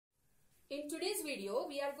In today's video,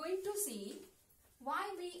 we are going to see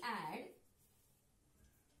why we add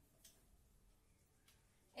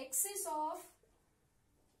excess of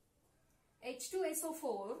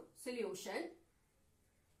H2SO4 solution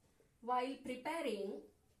while preparing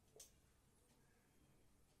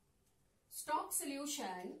stock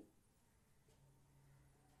solution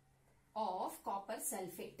of copper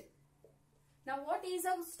sulfate. Now, what is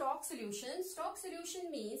a stock solution? Stock solution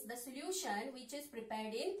means the solution which is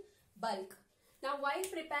prepared in bulk. Now, while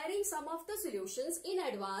preparing some of the solutions in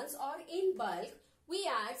advance or in bulk, we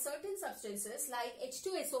add certain substances like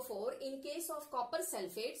H2SO4 in case of copper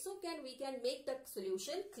sulfate, so we can make the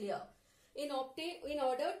solution clear. In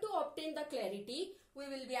order to obtain the clarity, we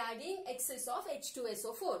will be adding excess of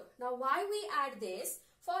H2SO4. Now, why we add this?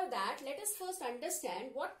 For that, let us first understand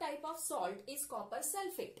what type of salt is copper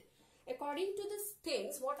sulfate. According to the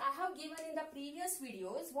things what I have given in the previous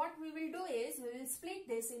videos, what we will do is we will split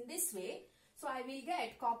this in this way. So I will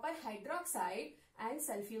get copper hydroxide and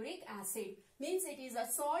sulfuric acid. Means it is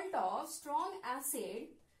a salt of strong acid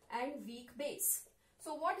and weak base.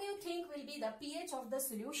 So what do you think will be the pH of the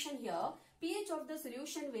solution here? pH of the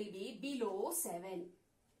solution will be below 7.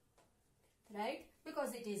 Right?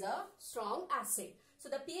 Because it is a strong acid. So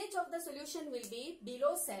the pH of the solution will be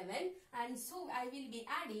below 7, and so I will be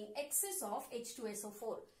adding excess of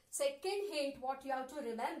H2SO4. Second hint what you have to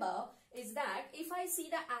remember is that if I see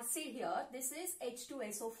the acid here, this is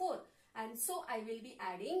H2SO4, and so I will be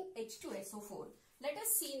adding H2SO4. Let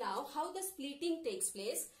us see now how the splitting takes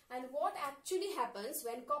place and what actually happens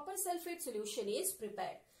when copper sulfate solution is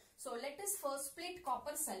prepared. So let us first split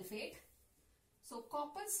copper sulfate. So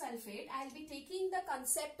copper sulfate, I will be taking the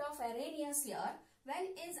concept of Arrhenius here.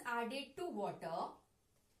 When is added to water,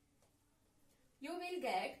 you will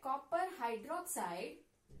get copper hydroxide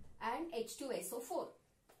and H2SO4.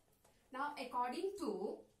 Now, according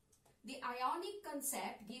to the ionic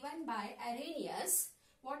concept given by Arrhenius,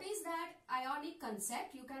 what is that ionic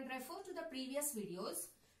concept? You can refer to the previous videos.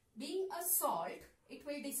 Being a salt, it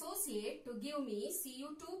will dissociate to give me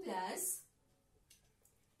Cu2 plus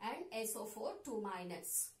and SO4 2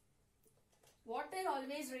 minus. Water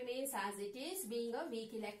always remains as it is, being a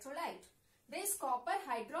weak electrolyte. This copper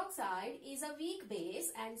hydroxide is a weak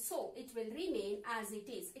base, and so it will remain as it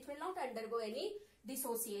is. It will not undergo any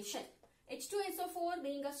dissociation. H2SO4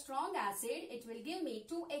 being a strong acid, it will give me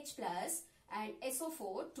 2H plus and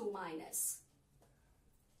SO4 2 minus.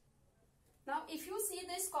 Now, if you see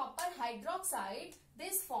this copper hydroxide,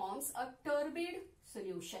 this forms a turbid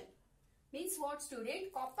solution. Means what,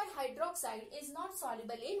 student? Copper hydroxide is not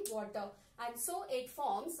soluble in water, and so it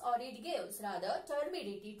forms, or it gives rather,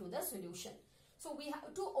 turbidity to the solution. So we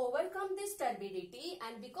have to overcome this turbidity,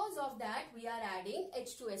 and because of that we are adding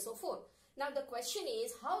H2SO4. Now the question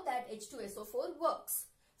is how that H2SO4 works.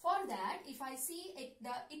 For that, if I see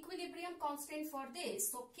the equilibrium constant for this,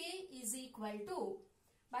 so K is equal to,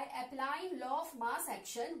 by applying law of mass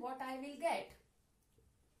action, what I will get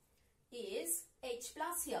is H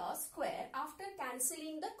plus here square after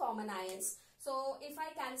cancelling the common ions. So if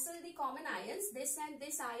I cancel the common ions, this and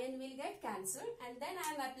this ion will get cancelled, and then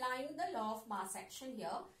I am applying the law of mass action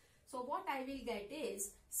here. So what I will get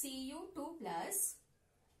is Cu2 plus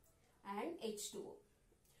and H2O.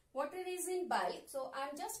 Water is in bulk, so I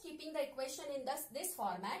am just keeping the equation in this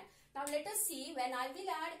format. Now let us see when I will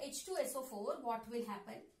add H2SO4, what will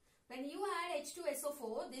happen. When you add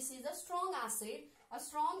H2SO4, this is a strong acid, a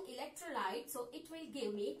strong electrolyte, so it will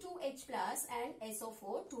give me 2H plus and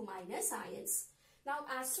SO4 2 minus ions. Now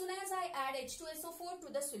as soon as I add H2SO4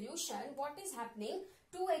 to the solution, what is happening?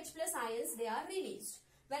 2H plus ions, they are released.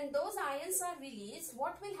 When those ions are released,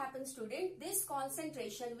 what will happen, student? This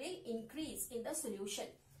concentration will increase in the solution.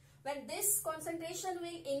 When this concentration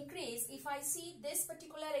will increase, if I see this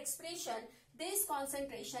particular expression, this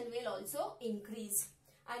concentration will also increase.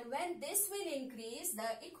 And when this will increase, the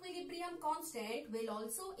equilibrium constant will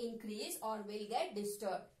also increase or will get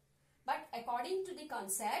disturbed. But according to the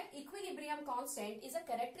concept, equilibrium constant is a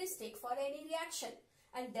characteristic for any reaction.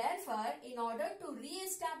 And therefore, in order to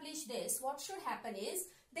re-establish this, what should happen is,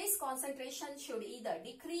 this concentration should either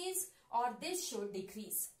decrease or this should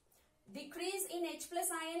decrease. Decrease in H plus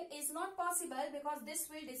ion is not possible because this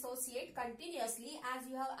will dissociate continuously as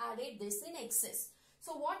you have added this in excess.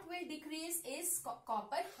 So what will decrease is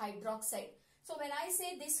copper hydroxide. So when I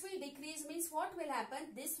say this will decrease means what will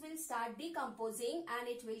happen? This will start decomposing and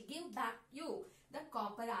it will give back you the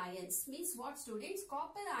copper ions. Means what, students?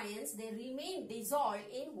 Copper ions, they remain dissolved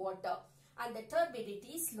in water and the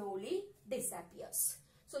turbidity slowly disappears.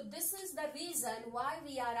 So this is the reason why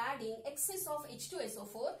we are adding excess of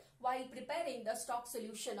H2SO4 while preparing the stock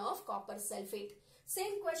solution of copper sulfate.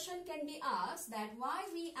 Same question can be asked that why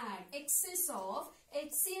we add excess of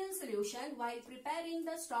HCl solution while preparing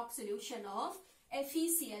the stock solution of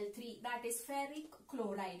FeCl3, that is ferric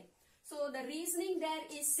chloride. So the reasoning there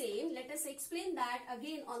is same. Let us explain that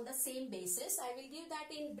again on the same basis. I will give that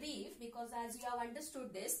in brief because as you have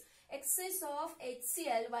understood this, excess of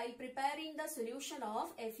HCl while preparing the solution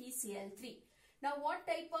of FeCl3. Now what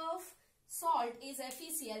type of salt is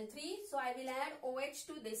FeCl3? So I will add OH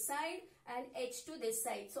to this side and H to this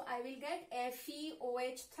side. So I will get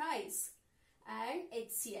FeOH thrice and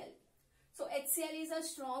HCl. So HCl is a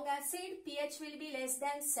strong acid, pH will be less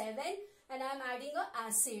than 7 and I am adding a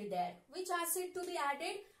acid there. Which acid to be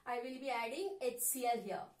added? I will be adding HCl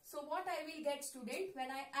here. So what I will get, student, when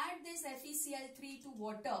I add this FeCl3 to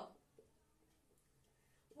water,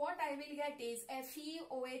 what I will get is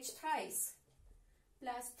FeOH thrice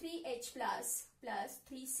plus 3H plus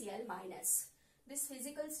 3Cl minus. This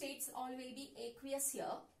physical states all will be aqueous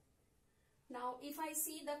here. Now if I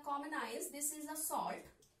see the common ions, this is a salt.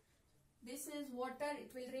 This is water,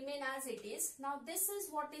 it will remain as it is. Now this is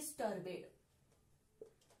what is turbid.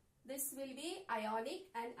 This will be ionic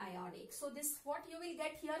and ionic. So this what you will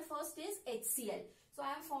get here first is HCl. So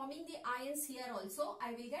I am forming the ions here also.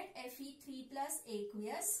 I will get Fe3 plus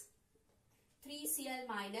aqueous, 3Cl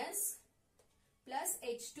minus plus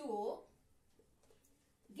H2O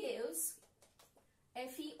gives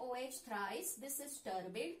FeOH thrice, this is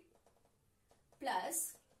turbid,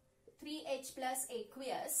 plus 3H plus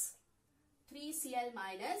aqueous, 3Cl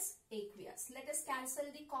minus aqueous. Let us cancel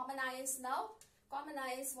the common ions now. Common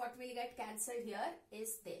ions, what will get cancelled here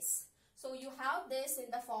is this. So you have this in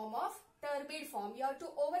the form of turbid form. You have to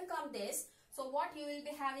overcome this. So what you will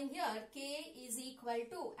be having here, K is equal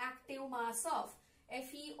to active mass of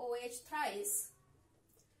FeOH thrice.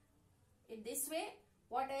 In this way,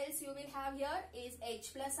 what else you will have here is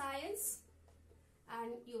H plus ions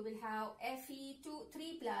and you will have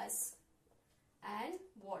Fe3 plus and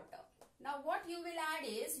water. Now what you will add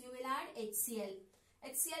is, you will add HCl.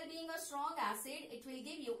 HCl being a strong acid, it will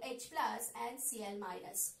give you H plus and Cl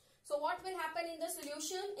minus. So what will happen in the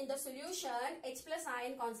solution? In the solution, H plus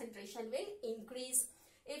ion concentration will increase.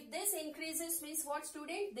 If this increases means what,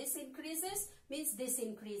 student? This increases means this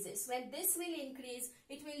increases. When this will increase,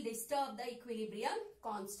 it will disturb the equilibrium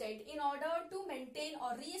constant. In order to maintain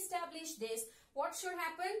or re-establish this, what should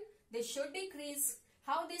happen? This should decrease.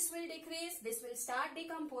 How this will decrease? This will start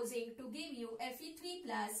decomposing to give you Fe3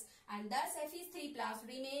 plus and thus Fe3 plus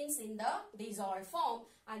remains in the dissolved form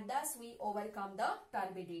and thus we overcome the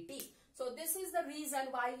turbidity. So this is the reason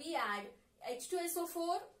why we add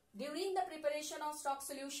H2SO4 during the preparation of stock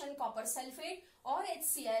solution copper sulfate or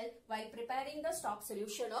HCl while preparing the stock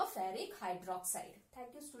solution of ferric hydroxide. Thank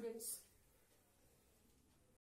you, students.